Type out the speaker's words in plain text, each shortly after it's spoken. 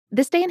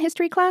This Day in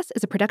History class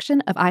is a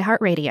production of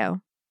iHeartRadio.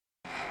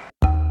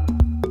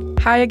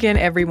 Hi again,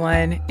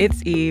 everyone.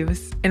 It's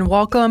Eves, and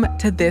welcome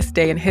to This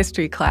Day in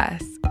History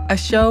class, a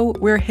show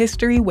where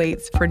history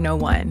waits for no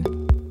one.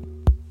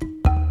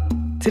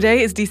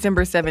 Today is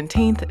December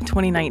 17th,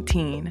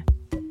 2019.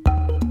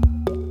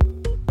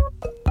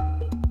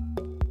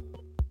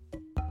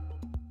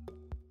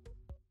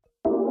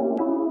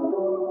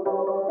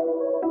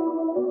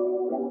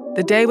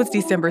 The day was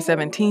December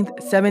 17th,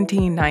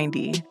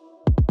 1790.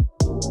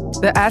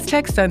 The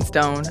Aztec Sun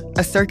Stone,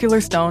 a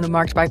circular stone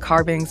marked by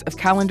carvings of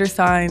calendar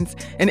signs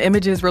and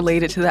images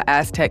related to the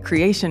Aztec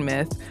creation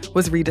myth,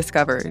 was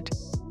rediscovered.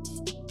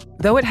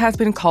 Though it has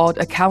been called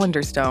a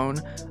calendar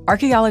stone,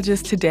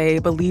 archaeologists today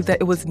believe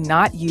that it was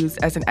not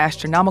used as an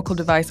astronomical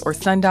device or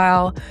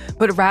sundial,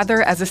 but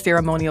rather as a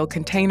ceremonial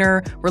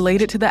container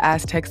related to the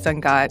Aztec sun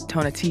god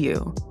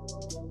Tonatiuh.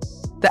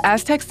 The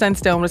Aztec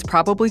Sunstone was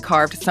probably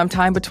carved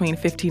sometime between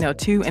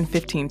 1502 and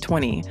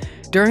 1520,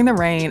 during the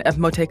reign of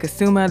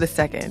Moctezuma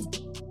II.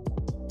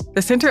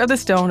 The center of the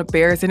stone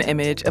bears an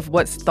image of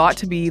what's thought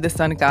to be the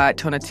sun god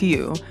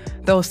Tonatiuh,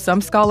 though some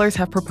scholars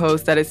have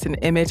proposed that it's an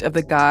image of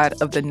the god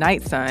of the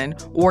night sun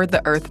or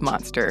the earth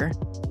monster.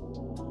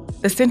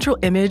 The central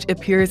image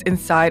appears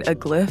inside a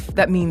glyph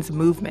that means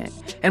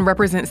movement and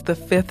represents the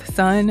fifth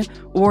sun,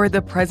 or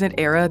the present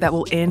era that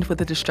will end with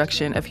the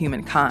destruction of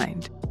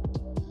humankind.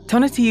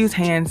 Tonatiuh's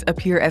hands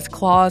appear as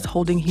claws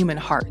holding human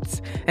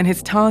hearts, and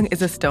his tongue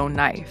is a stone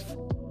knife.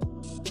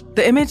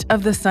 The image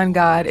of the sun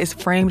god is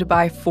framed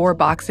by 4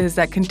 boxes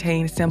that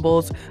contain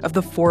symbols of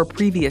the 4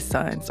 previous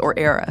suns, or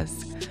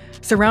eras.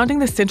 Surrounding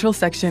the central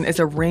section is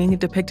a ring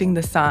depicting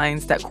the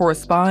signs that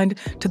correspond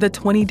to the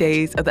 20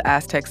 days of the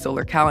Aztec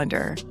solar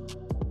calendar.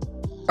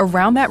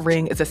 Around that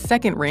ring is a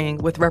second ring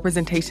with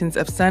representations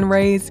of sun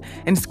rays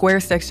and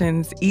square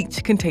sections,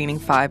 each containing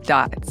 5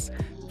 dots.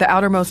 The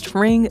outermost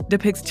ring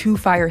depicts 2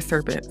 fire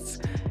serpents.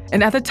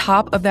 And at the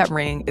top of that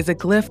ring is a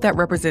glyph that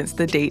represents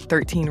the date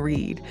 13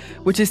 Reed,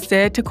 which is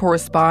said to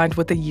correspond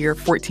with the year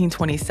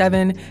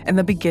 1427 and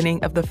the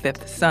beginning of the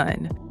 5th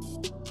sun.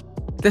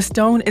 The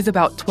stone is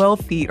about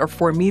 12 feet or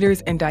 4 meters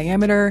in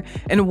diameter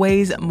and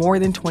weighs more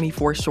than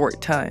 24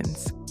 short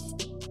tons.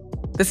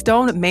 The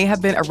stone may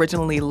have been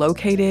originally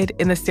located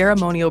in the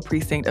ceremonial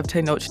precinct of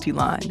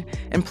Tenochtitlan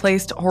and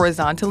placed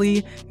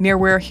horizontally near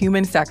where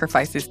human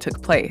sacrifices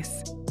took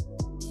place.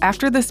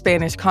 After the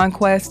Spanish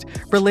conquest,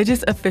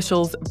 religious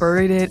officials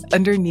buried it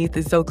underneath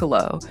the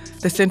Zocalo,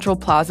 the central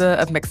plaza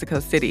of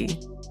Mexico City.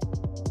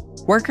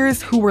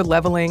 Workers who were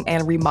leveling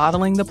and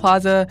remodeling the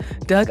plaza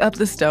dug up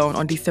the stone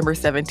on December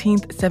 17,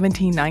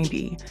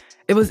 1790.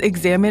 It was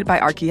examined by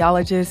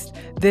archaeologists,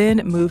 then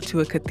moved to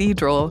a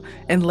cathedral,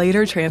 and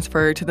later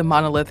transferred to the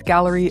monolith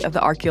gallery of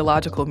the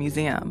Archaeological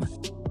Museum.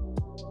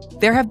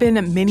 There have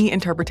been many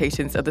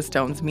interpretations of the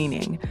stone's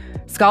meaning.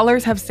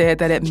 Scholars have said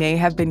that it may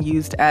have been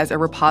used as a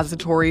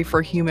repository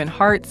for human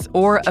hearts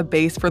or a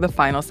base for the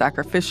final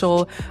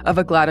sacrificial of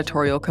a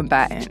gladiatorial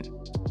combatant.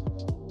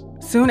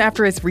 Soon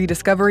after its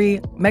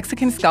rediscovery,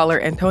 Mexican scholar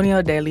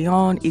Antonio de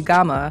Leon y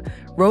Gama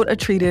wrote a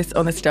treatise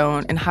on the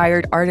stone and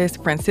hired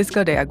artist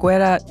Francisco de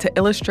Aguera to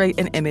illustrate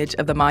an image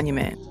of the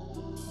monument.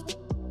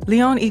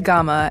 Leon y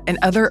Gama and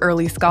other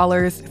early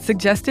scholars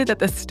suggested that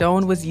the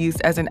stone was used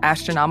as an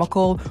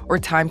astronomical or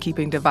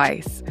timekeeping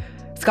device.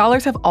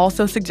 Scholars have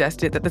also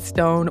suggested that the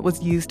stone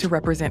was used to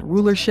represent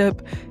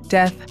rulership,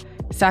 death,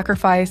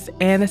 sacrifice,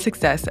 and the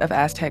success of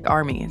Aztec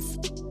armies.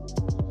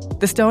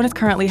 The stone is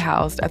currently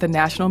housed at the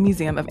National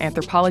Museum of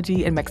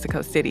Anthropology in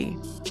Mexico City.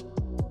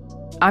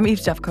 I'm Eve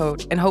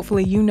Jeffcoat, and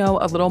hopefully you know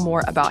a little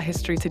more about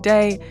history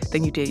today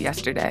than you did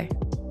yesterday.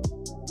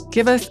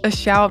 Give us a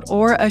shout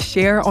or a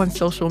share on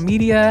social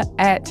media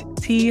at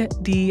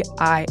TDIHC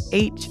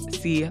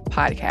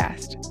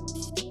Podcast.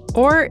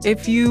 Or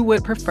if you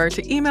would prefer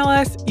to email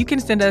us, you can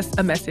send us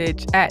a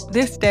message at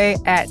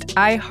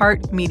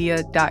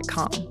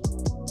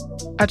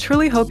thisday@iheartmedia.com. I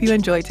truly hope you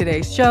enjoyed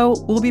today's show.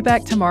 We'll be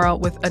back tomorrow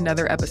with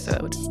another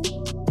episode.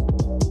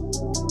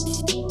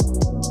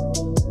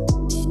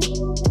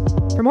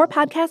 For more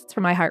podcasts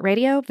from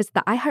iHeartRadio, visit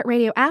the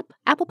iHeartRadio app,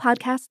 Apple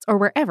Podcasts, or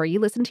wherever you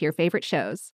listen to your favorite shows.